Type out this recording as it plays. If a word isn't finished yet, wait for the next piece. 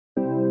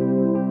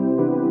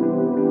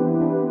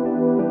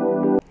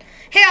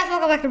Hey guys,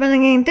 welcome back to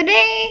BranTheKing.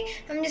 Today,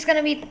 I'm just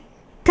gonna be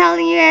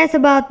telling you guys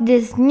about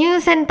this new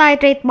Sentai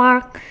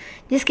Trademark.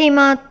 Just came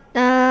out,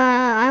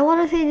 I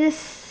wanna say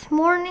this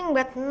morning,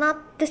 but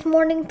not this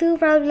morning too,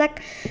 probably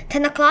like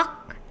 10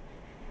 o'clock.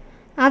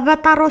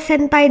 Avataro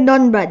Sentai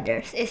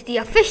Donbrothers is the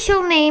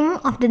official name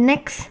of the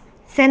next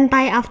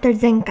Sentai after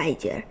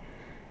Zenkaiger.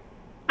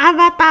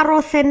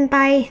 Avataro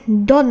Sentai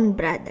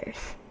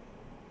Donbrothers.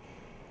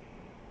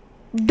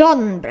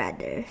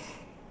 Donbrothers.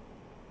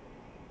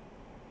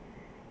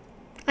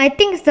 I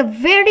think it's the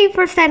very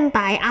first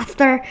Sentai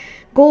after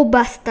Go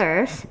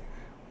Busters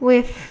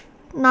with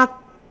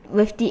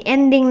the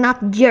ending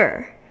not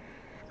Jur.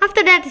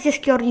 After that it's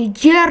just Kyoryu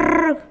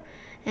Jur,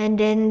 and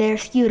then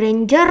there's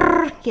Kyuren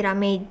Jur,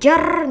 Kirame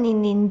Jur,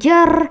 Ninin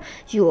Jur,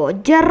 Yuo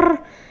Jur,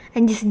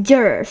 and just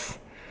Jurs.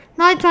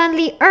 Now it's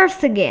finally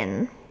Earth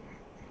again.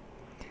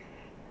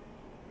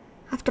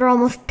 After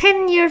almost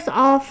 10 years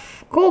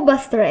of Go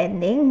Buster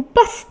ending,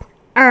 this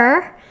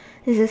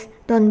is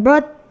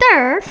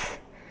Donbrothers.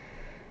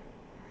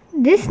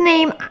 This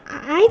name,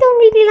 I don't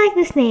really like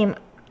this name.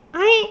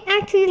 I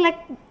actually like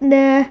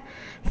the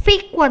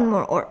fake one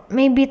more, or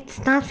maybe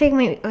it's not fake.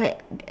 Maybe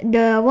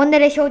the one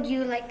that I showed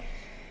you, like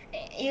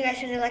you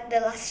guys really like the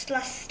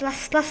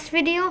last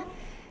video,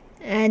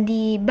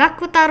 the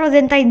Bakutaro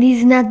Zentai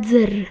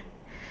Niznadzur.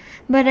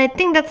 But I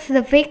think that's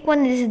the fake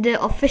one. This is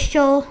the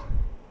official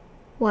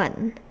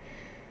one.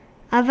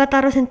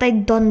 Avataro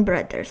Sentai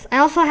Donbrothers. I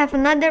also have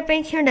another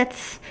page here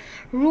that's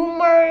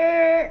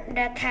rumor,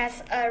 that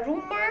has a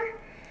rumor.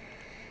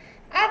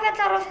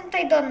 Avataro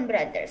Sentai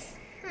Donbrothers.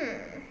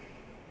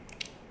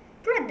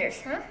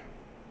 Brothers, huh?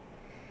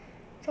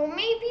 So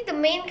maybe the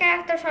main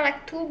characters are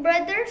like two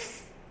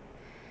brothers,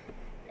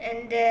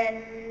 and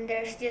then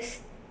there's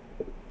just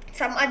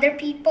some other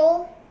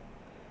people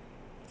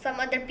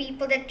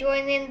that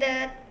join in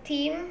the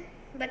team,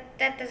 but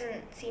that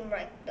doesn't seem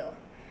right though.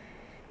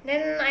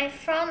 Then I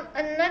found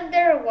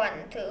another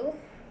one too.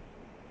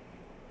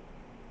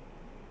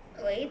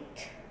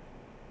 Wait.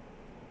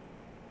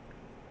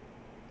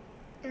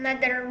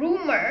 Another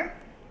rumor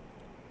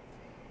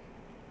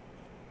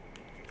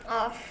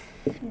of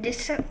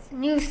this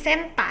new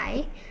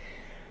Sentai.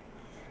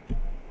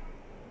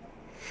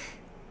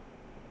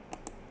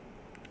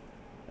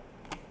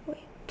 Wait.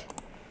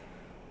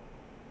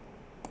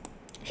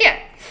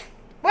 Here.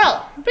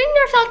 Well, bring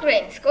your salt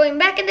grains. Going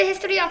back in the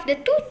history of the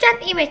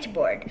 2chan image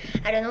board.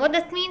 I don't know what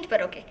that means, but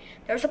okay.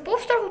 There's a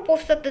poster who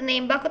posted the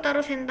name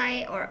Bakutaro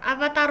Sentai or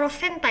Avataro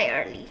Sentai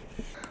early.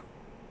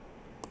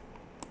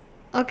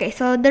 Okay,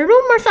 so the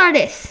rumors are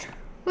this.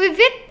 With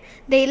it,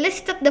 they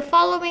listed the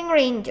following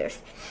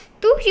rangers.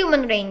 2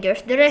 human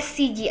rangers, the rest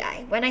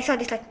CGI. When I saw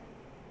this, like,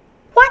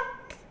 what?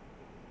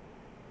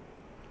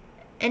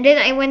 And then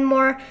I went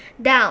more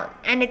down,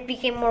 and it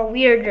became more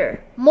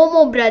weirder.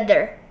 Momo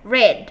brother,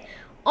 red.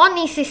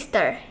 Oni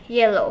sister,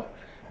 yellow.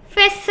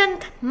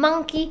 Pheasant,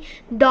 monkey,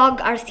 dog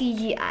are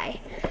CGI.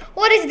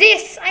 What is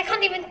this? I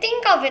can't even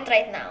think of it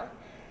right now.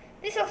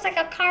 This looks like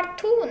a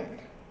cartoon.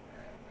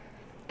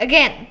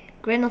 Again,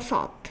 grain of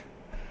salt.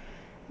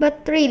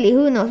 But really,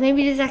 who knows?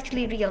 Maybe this is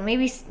actually real.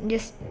 Maybe it's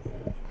just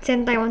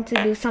Sentai wants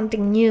to do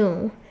something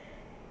new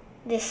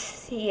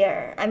this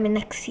year. I mean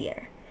next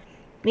year.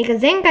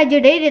 Because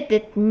Zenkaiger did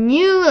it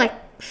new, like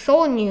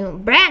so new,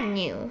 brand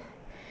new.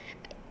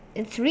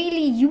 It's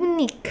really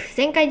unique.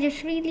 Zenkaiger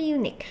is really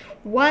unique.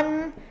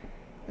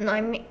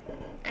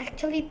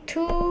 Actually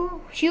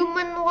 2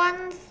 human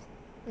ones.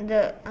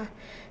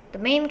 The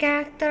main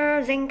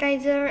character,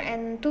 Zenkaiger,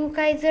 and 2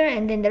 Kaiser,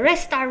 and then the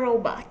rest are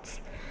robots.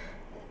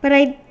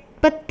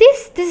 But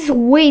this is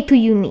way too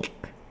unique.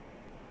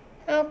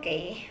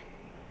 Okay.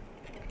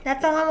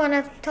 That's all I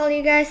wanna tell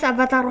you guys.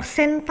 Avataro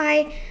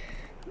Sentai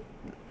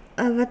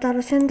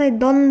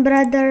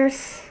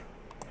Donbrothers.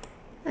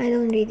 I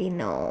don't really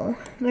know.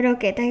 But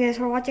okay, thank you guys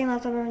for watching.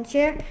 Lots of everyone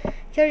share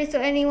this to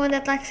anyone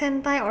that likes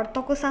Sentai or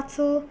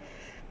Tokusatsu.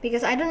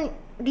 Because I don't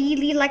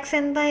really like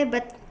Sentai,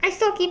 but I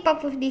still keep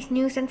up with these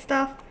news and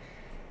stuff.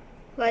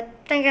 But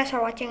thank you guys for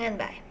watching, and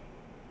bye.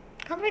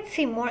 Can't wait to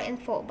see more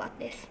info about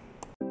this.